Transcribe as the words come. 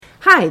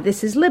Hi,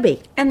 this is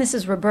Libby. And this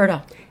is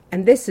Roberta.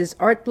 And this is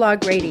Art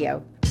Blog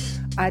Radio.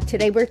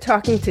 Today we're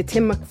talking to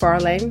Tim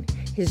McFarlane.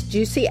 His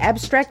juicy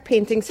abstract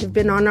paintings have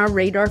been on our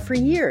radar for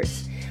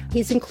years.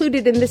 He's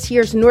included in this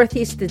year's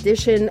Northeast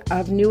edition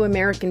of New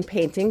American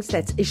Paintings.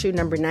 That's issue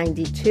number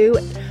 92.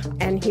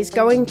 And he's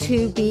going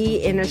to be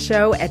in a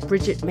show at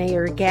Bridget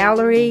Mayer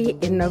Gallery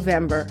in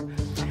November.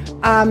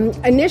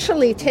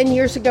 Initially, 10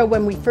 years ago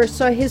when we first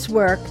saw his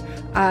work,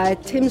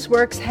 Tim's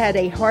works had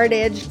a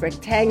hard-edged,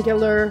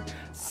 rectangular,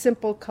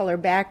 simple color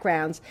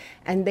backgrounds,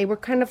 and they were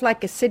kind of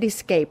like a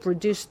cityscape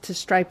reduced to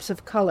stripes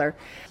of color.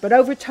 But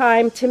over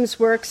time, Tim's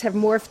works have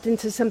morphed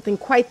into something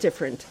quite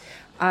different.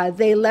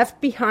 They left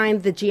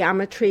behind the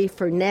geometry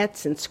for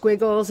nets and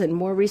squiggles, and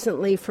more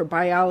recently for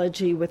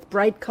biology with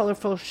bright,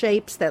 colorful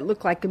shapes that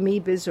look like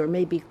amoebas or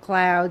maybe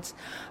clouds.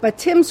 But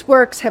Tim's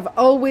works have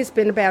always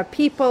been about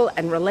people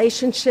and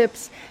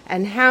relationships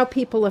and how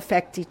people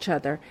affect each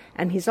other,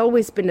 and he's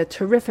always been a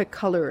terrific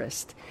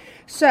colorist.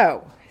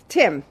 So,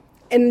 Tim,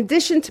 in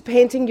addition to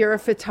painting, you're a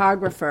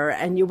photographer,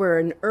 and you were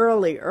an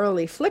early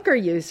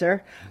Flickr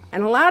user,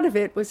 and a lot of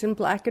it was in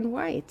black and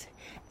white.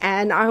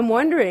 And I'm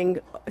wondering,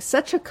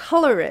 such a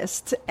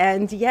colorist,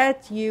 and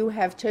yet you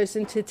have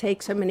chosen to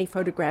take so many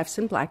photographs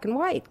in black and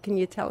white. Can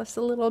you tell us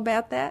a little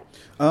about that?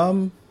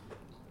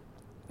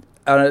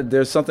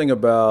 There's something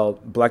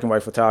about black and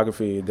white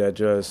photography that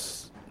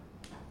just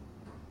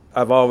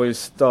I've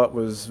always thought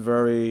was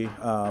very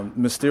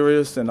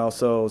mysterious, and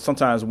also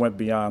sometimes went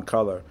beyond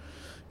color.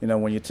 You know,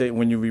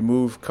 when you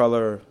remove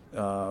color,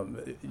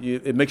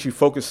 it makes you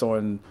focus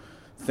on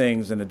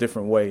things in a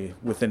different way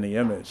within the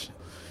image.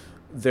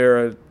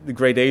 There are the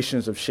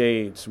gradations of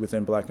shades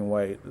within black and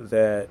white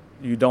that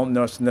you don't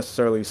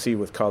necessarily see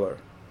with color.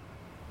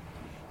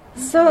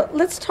 So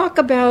let's talk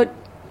about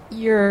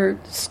your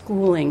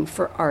schooling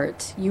for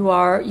art. You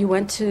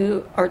went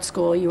to art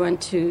school. You went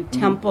to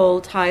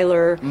Temple,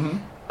 Tyler,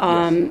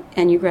 Yes.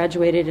 And you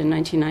graduated in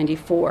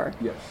 1994.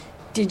 Yes.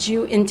 Did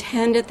you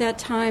intend at that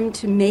time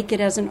to make it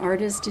as an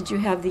artist? Did you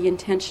have the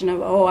intention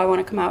of, I want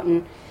to come out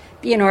and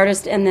be an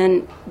artist? And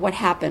then what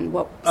happened?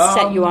 What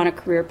set you on a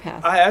career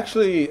path? I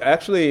actually,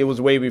 it was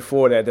way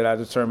before that I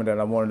determined that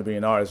I wanted to be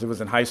an artist. It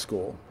was in high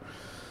school.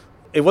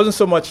 It wasn't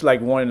so much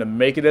like wanting to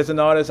make it as an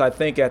artist. I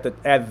think at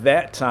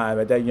that time,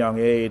 at that young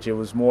age, it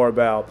was more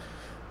about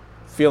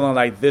feeling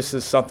like this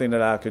is something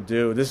that I could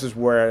do. This is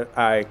where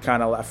I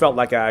felt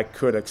like I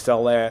could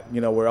excel at,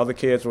 where other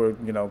kids were,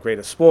 great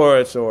at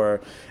sports I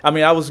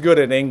was good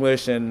at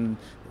English and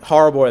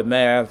horrible at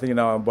math,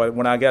 but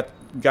when I got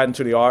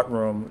into the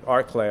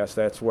art class,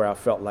 that's where I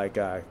felt like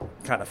I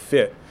kind of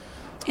fit.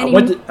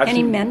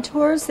 Any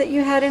mentors that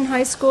you had in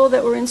high school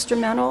that were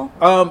instrumental?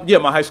 Yeah,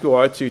 my high school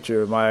art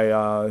teacher,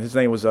 his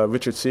name was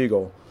Richard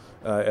Siegel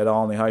at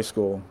Olney High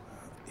School.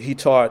 He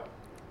taught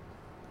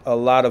a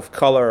lot of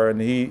color,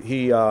 and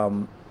he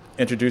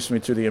introduced me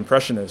to the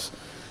Impressionists,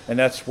 and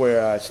that's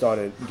where I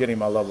started getting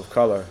my love of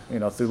color.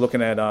 Through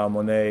looking at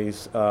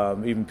Monet's,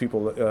 even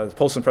people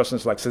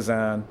post-impressionists like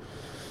Cézanne,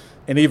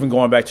 and even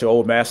going back to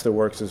old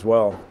masterworks as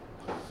well.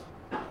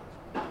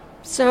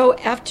 So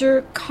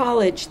after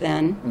college,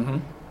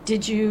 then,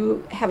 did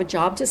you have a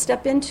job to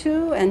step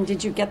into, and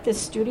did you get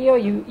this studio?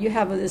 You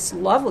have this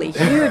lovely,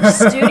 huge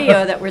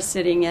studio that we're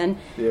sitting in,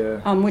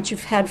 which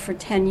you've had for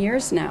 10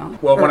 years now.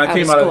 Well, when I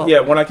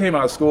came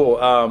out of school,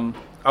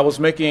 I was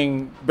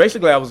making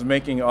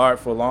art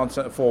for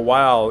a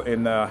while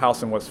in a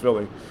house in West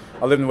Philly.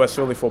 I lived in West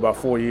Philly for about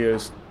 4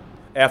 years.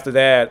 After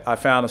that, I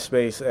found a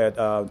space at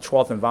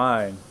 12th and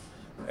Vine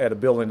at a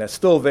building that's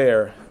still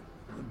there,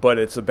 but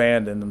it's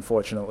abandoned,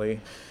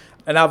 unfortunately.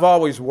 And I've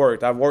always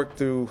worked. I've worked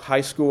through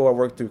high school. I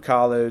worked through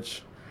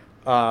college,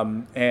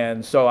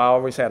 and so I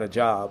always had a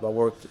job. I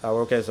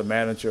worked as a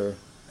manager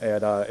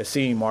at a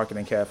Scene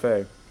Market &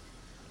 Cafe,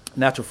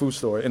 natural food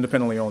store,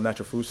 independently owned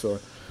natural food store.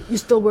 You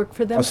still work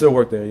for them? I still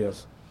work there,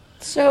 yes.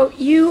 So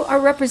you are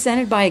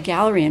represented by a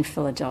gallery in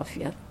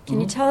Philadelphia.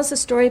 Can you tell us a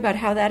story about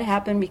how that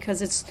happened? Because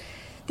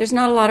there's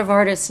not a lot of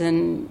artists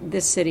in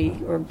this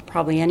city, or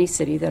probably any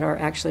city, that are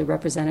actually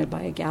represented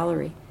by a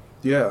gallery.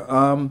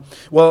 Yeah.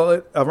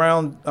 Well,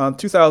 around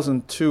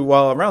 2002,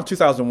 around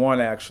 2001,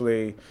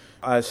 actually,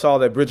 I saw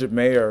that Bridget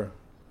Mayer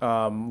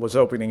was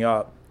opening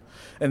up.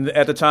 And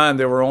at the time,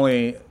 there were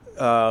only,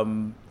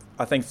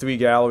 I think, 3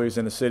 galleries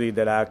in the city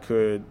that I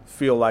could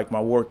feel like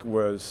my work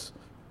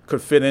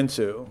could fit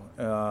into,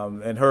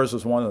 and hers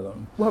was one of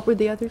them. What were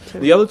the other 2?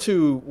 The other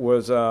 2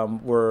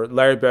 were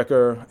Larry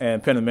Becker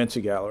and Penn and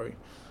Minty Gallery.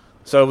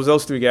 So it was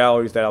those 3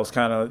 galleries that I was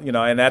kind of,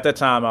 and at that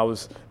time, I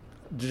was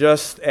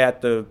just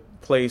at a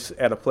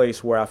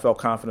place where I felt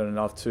confident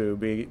enough to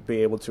be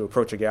able to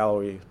approach a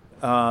gallery.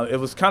 It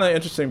was kind of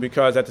interesting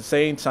because at the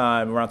same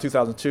time, around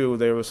 2002,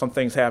 there were some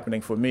things happening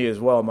for me as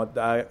well.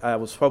 I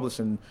was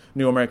publishing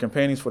New American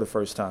Paintings for the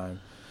first time.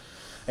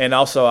 And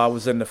also I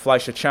was in the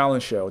Fleischer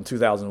Challenge Show in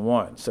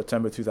 2001,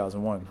 September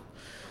 2001.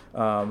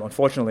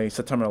 Unfortunately,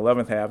 September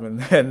 11th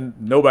happened, and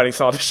nobody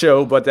saw the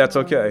show, but that's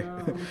okay.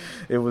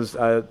 It was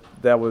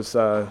that was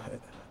an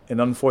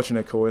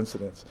unfortunate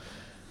coincidence.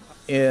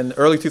 In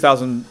early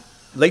 2000.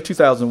 late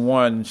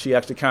 2001, she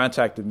actually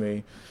contacted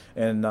me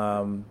and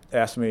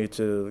asked me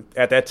to,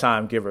 at that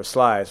time, give her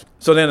slides.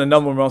 So then a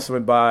number of months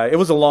went by. It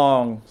was a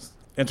long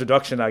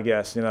introduction, I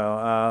guess,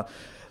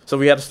 So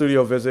we had a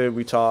studio visit,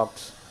 we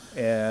talked,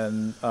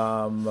 and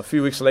a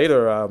few weeks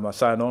later, I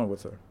signed on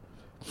with her.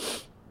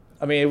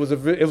 I mean, it was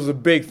a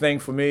big thing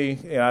for me,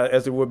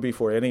 as it would be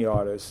for any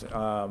artist.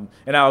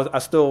 And I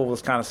still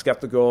was kind of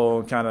skeptical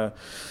and kind of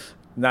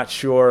not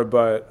sure,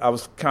 but I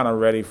was kind of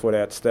ready for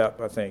that step,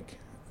 I think.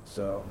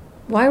 So.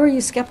 Why were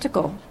you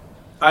skeptical?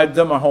 I'd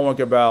done my homework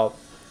about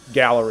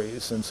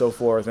galleries and so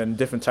forth, and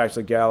different types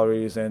of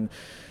galleries, and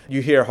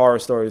you hear horror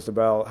stories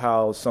about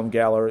how some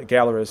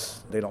gallerists,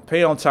 they don't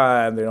pay on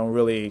time, they don't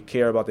really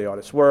care about the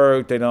artist's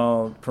work, they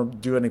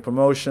don't do any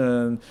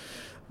promotion.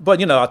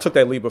 But, I took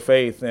that leap of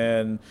faith,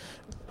 and,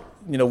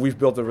 we've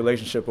built a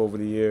relationship over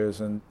the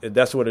years, and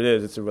that's what it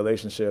is. It's a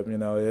relationship.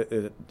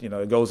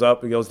 It goes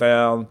up, it goes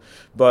down.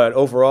 But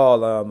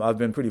overall, I've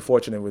been pretty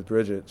fortunate with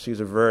Bridget.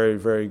 She's a very,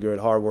 very good,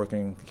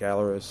 hardworking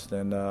gallerist,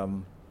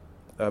 and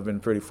I've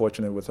been pretty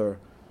fortunate with her.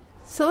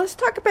 So let's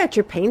talk about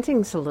your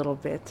paintings a little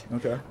bit.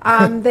 Okay.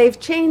 They've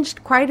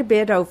changed quite a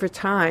bit over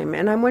time,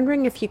 and I'm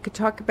wondering if you could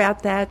talk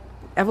about that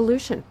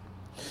evolution.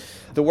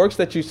 The works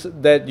that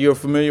you're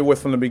familiar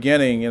with from the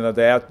beginning,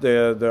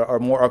 the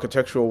more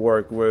architectural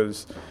work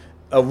was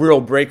a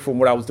real break from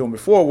what I was doing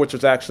before, which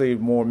was actually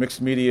more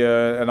mixed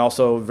media and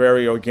also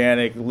very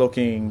organic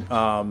looking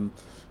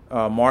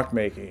mark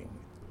making.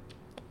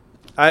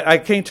 I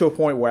came to a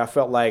point where I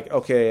felt like,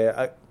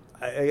 okay,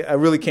 I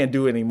really can't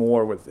do any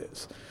more with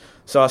this.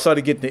 So I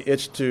started getting the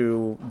itch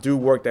to do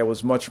work that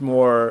was much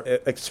more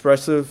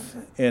expressive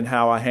in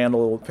how I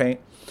handle paint.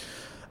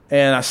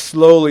 And I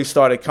slowly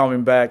started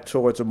coming back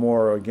towards a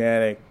more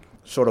organic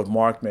sort of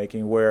mark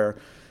making where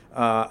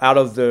out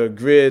of the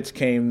grids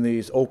came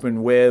these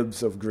open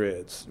webs of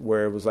grids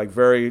where it was like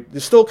they're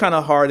still kind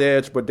of hard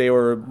edge, but they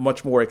were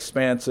much more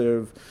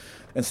expansive.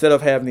 Instead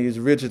of having these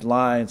rigid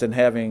lines and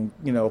having,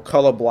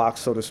 color blocks,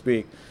 so to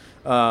speak,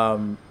 I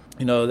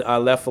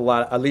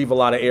leave a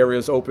lot of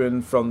areas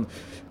open from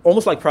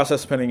almost like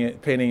process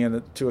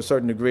painting to a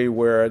certain degree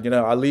where,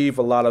 I leave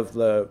a lot of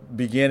the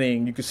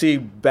beginning. You can see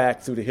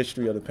back through the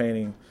history of the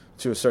painting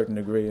to a certain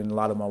degree in a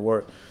lot of my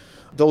work.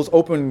 Those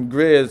open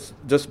grids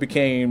just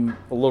became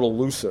a little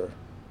looser.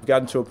 I've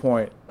gotten to a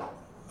point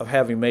of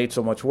having made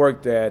so much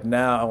work that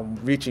now I'm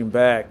reaching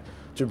back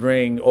to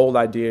bring old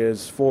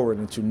ideas forward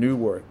into new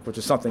work, which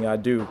is something I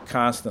do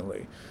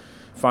constantly,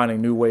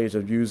 finding new ways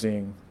of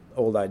using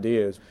old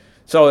ideas.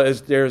 So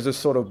there's this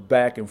sort of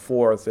back and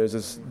forth. There's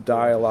this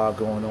dialogue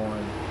going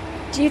on.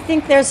 Do you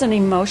think there's an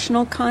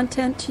emotional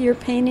content to your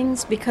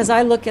paintings? Because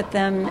I look at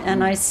them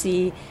and I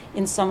see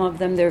in some of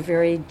them they're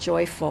very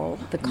joyful.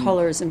 The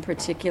colors in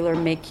particular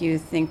make you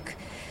think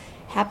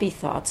happy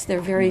thoughts. They're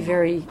very,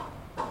 very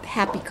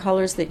happy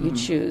colors that you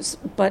choose,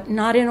 but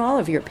not in all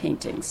of your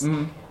paintings.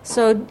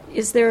 So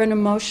is there an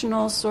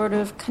emotional sort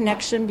of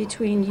connection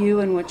between you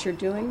and what you're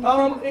doing?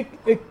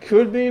 It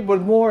could be, but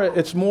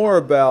it's more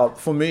of a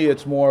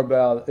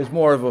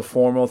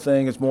formal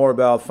thing. It's more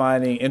about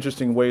finding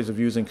interesting ways of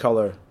using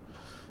color.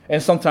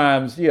 And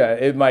sometimes,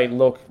 it might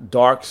look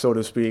dark, so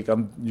to speak.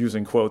 I'm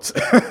using quotes.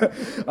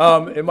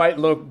 It might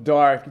look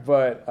dark,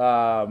 but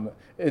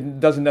it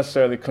doesn't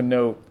necessarily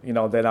connote,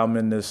 that I'm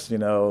in this,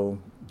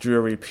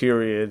 dreary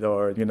period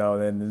or,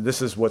 and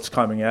this is what's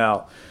coming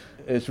out.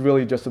 It's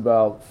really just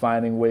about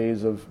finding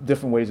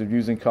different ways of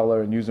using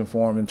color and using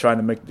form and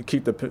trying to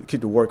keep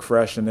the work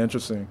fresh and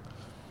interesting.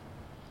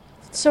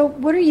 So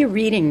what are you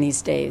reading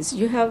these days?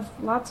 You have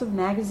lots of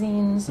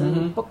magazines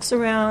and books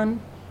around.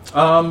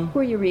 Who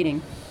are you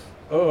reading?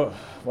 Oh,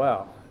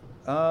 wow.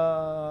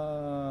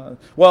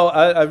 Well,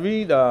 I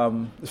read,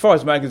 as far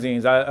as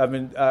magazines,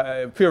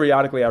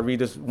 periodically I read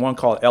this one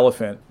called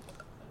Elephant.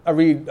 I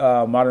read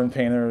modern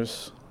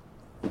painters.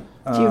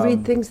 Do you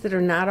read things that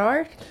are not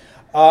art?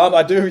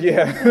 I do,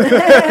 yeah.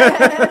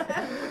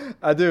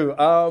 I do.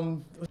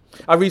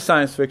 I read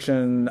science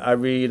fiction. I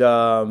read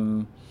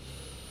some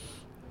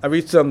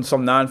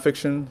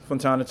nonfiction from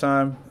time to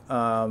time.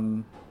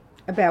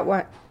 About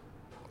what?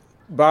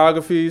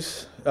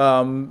 Biographies,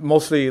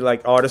 mostly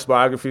like artist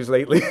biographies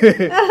lately.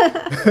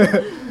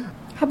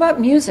 How about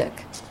music?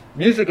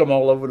 Music, I'm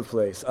all over the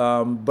place.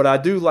 But I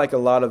do like a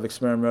lot of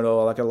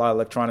experimental. I like a lot of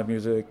electronic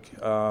music.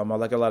 I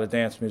like a lot of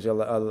dance music.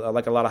 I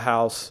like a lot of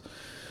house.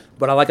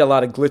 But I like a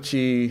lot of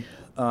glitchy,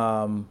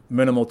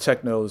 minimal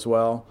techno as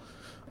well.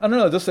 I don't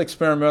know, just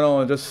experimental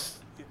and just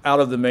out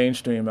of the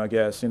mainstream, I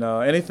guess.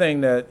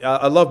 Anything that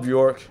I love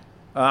Bjork.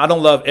 I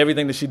don't love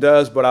everything that she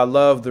does, but I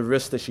love the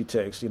risks that she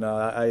takes.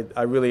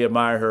 I really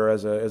admire her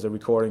as a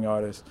recording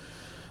artist.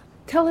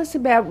 Tell us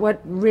about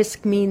what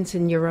risk means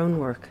in your own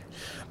work.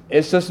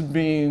 It's just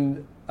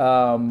being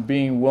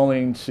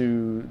willing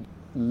to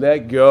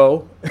let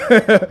go,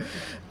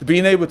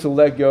 being able to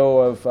let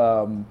go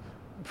of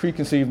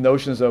preconceived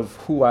notions of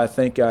who I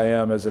think I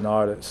am as an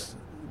artist.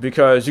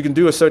 Because you can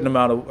do a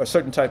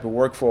certain type of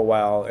work for a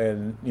while,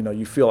 and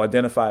you feel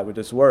identified with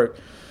this work.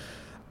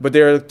 But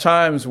there are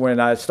times when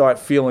I start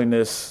feeling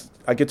this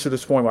get to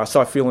this point where I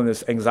start feeling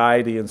this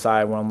anxiety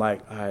inside where I'm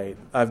like,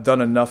 I've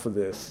done enough of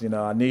this.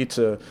 I need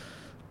to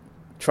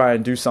try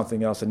and do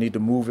something else. I need to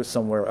move it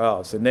somewhere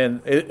else. And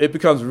then it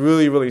becomes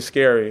really, really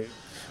scary.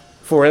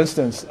 For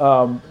instance,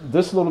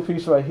 this little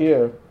piece right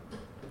here,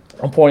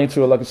 I'm pointing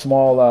to like a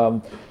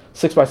small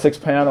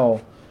 6x6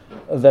 panel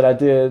that I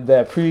did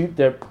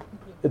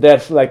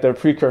that's like the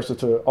precursor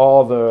to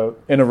all the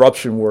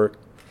interruption work.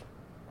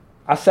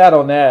 I sat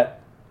on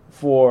that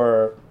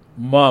for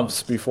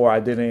months before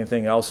I did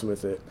anything else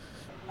with it.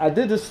 I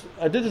did this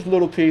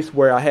little piece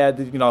where I had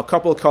a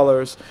couple of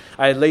colors.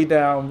 I had laid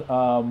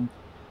down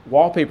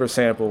wallpaper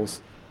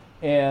samples,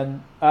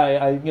 and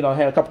I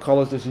had a couple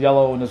colors, this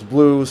yellow and this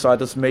blue. So I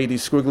just made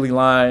these squiggly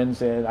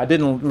lines, and I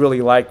didn't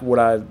really like what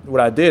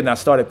I did, and I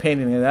started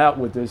painting it out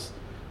with this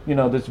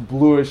this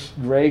bluish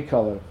gray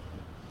color.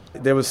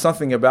 There was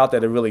something about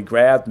that really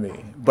grabbed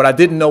me, but I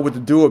didn't know what to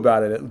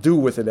do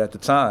with it at the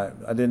time.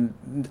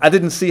 I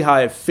didn't see how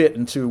it fit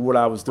into what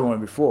I was doing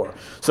before.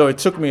 So it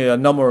took me a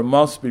number of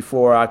months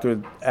before I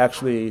could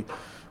actually,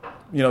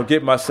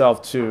 get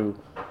myself to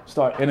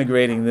start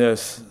integrating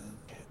this.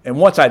 And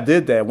once I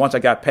did that, once I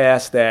got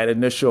past that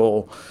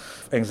initial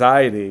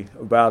anxiety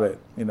about it,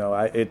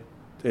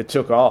 it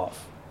took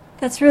off.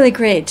 That's really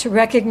great to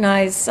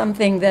recognize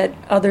something that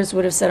others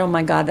would have said, oh,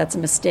 my God, that's a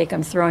mistake,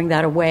 I'm throwing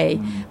that away.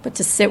 Mm-hmm. But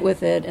to sit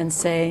with it and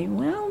say,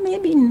 well,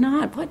 maybe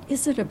not. What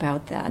is it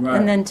about that? Right.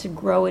 And then to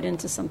grow it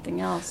into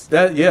something else.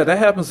 That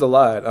happens a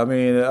lot. I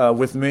mean,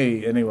 with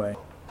me anyway.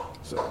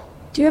 So.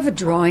 Do you have a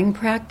drawing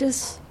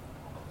practice?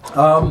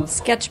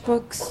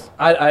 Sketchbooks?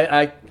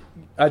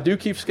 I do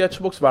keep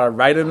sketchbooks, but I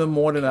write in the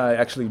morning. I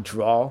actually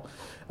draw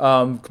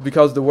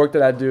because the work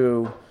that I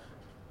do,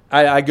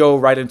 I go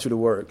right into the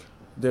work.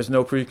 There's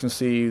no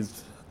preconceived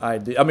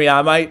idea. I mean,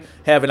 I might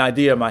have an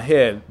idea in my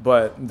head,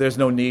 but there's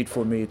no need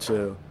for me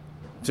to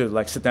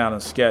like sit down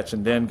and sketch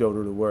and then go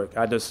to the work.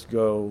 I just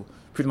go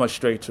pretty much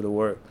straight to the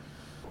work.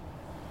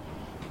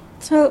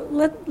 So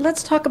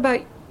let's talk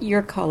about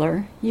your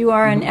color. You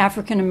are an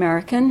African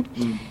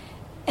American,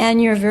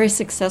 and you're a very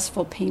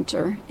successful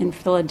painter in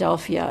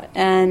Philadelphia,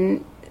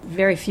 and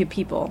very few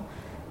people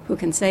who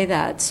can say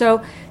that.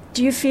 So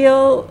do you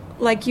feel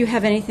like you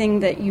have anything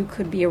that you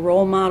could be a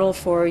role model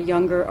for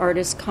younger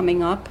artists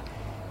coming up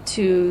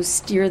to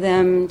steer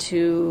them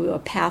to a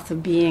path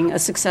of being a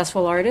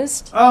successful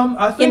artist?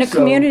 I think in a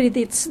community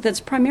that's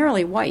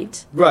primarily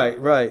white.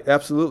 Right,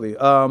 absolutely.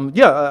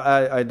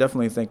 I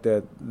definitely think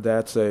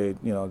that's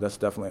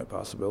definitely a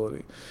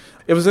possibility.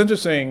 It was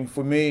interesting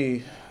for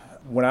me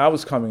when I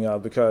was coming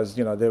up because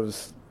there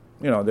was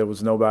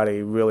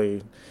nobody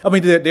really. I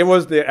mean, there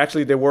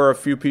were a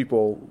few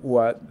people who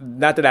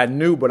not that I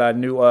knew, but I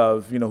knew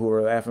of, who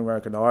were African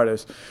American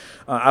artists.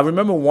 I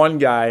remember one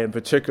guy in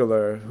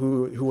particular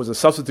who was a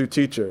substitute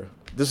teacher.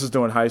 This is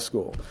during high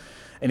school,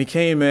 and he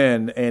came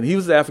in, and he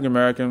was African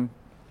American,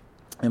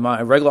 and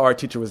my regular art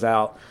teacher was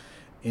out,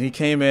 and he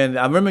came in.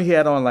 I remember he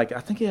had on like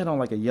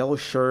a yellow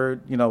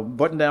shirt,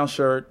 button down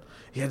shirt.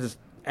 He had this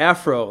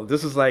afro.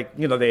 This is like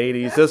the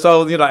 80s.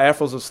 So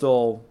afros are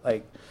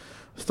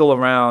still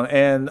around,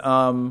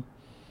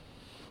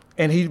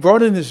 and he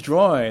brought in his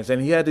drawings,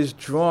 and he had these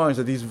drawings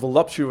of these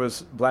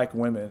voluptuous black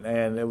women,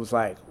 and it was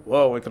like,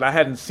 whoa, because I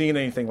hadn't seen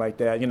anything like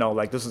that,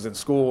 like this was in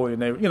school,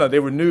 and they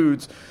were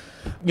nudes.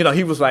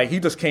 He was like,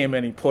 he just came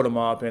in, he put them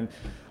up, and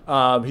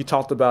he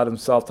talked about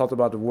himself, talked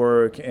about the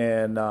work,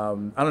 and I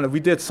don't know, we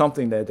did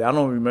something that day. I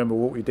don't remember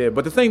what we did,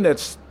 but the thing that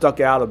stuck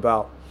out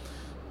about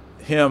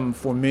him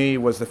for me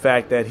was the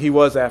fact that he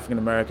was African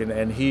American,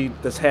 and he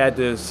just had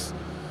this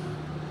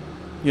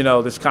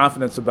this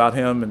confidence about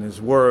him and his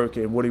work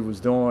and what he was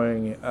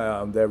doing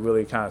that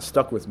really kind of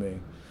stuck with me.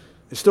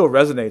 It still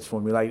resonates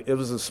for me. Like, it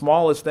was the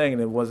smallest thing,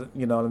 and it wasn't,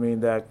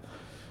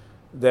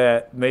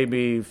 that made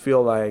me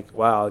feel like,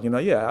 wow, I'm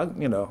going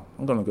to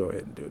go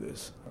ahead and do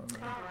this.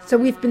 So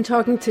we've been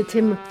talking to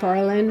Tim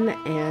McFarlane,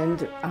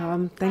 and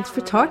thanks for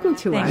talking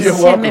to us.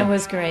 Thanks, Tim. It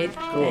was great.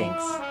 Cool.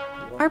 Thanks.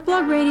 Art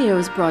Blog Radio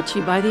is brought to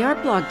you by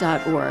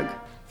theartblog.org.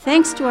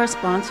 Thanks to our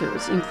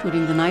sponsors,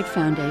 including the Knight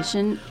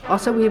Foundation.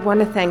 Also, we want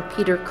to thank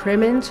Peter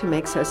Crimmins, who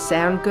makes us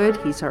sound good.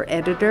 He's our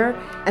editor.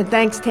 And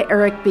thanks to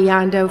Eric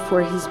Biondo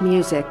for his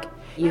music.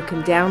 You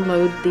can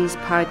download these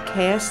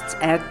podcasts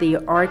at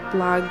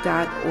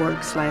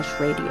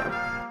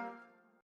theartblog.org/radio.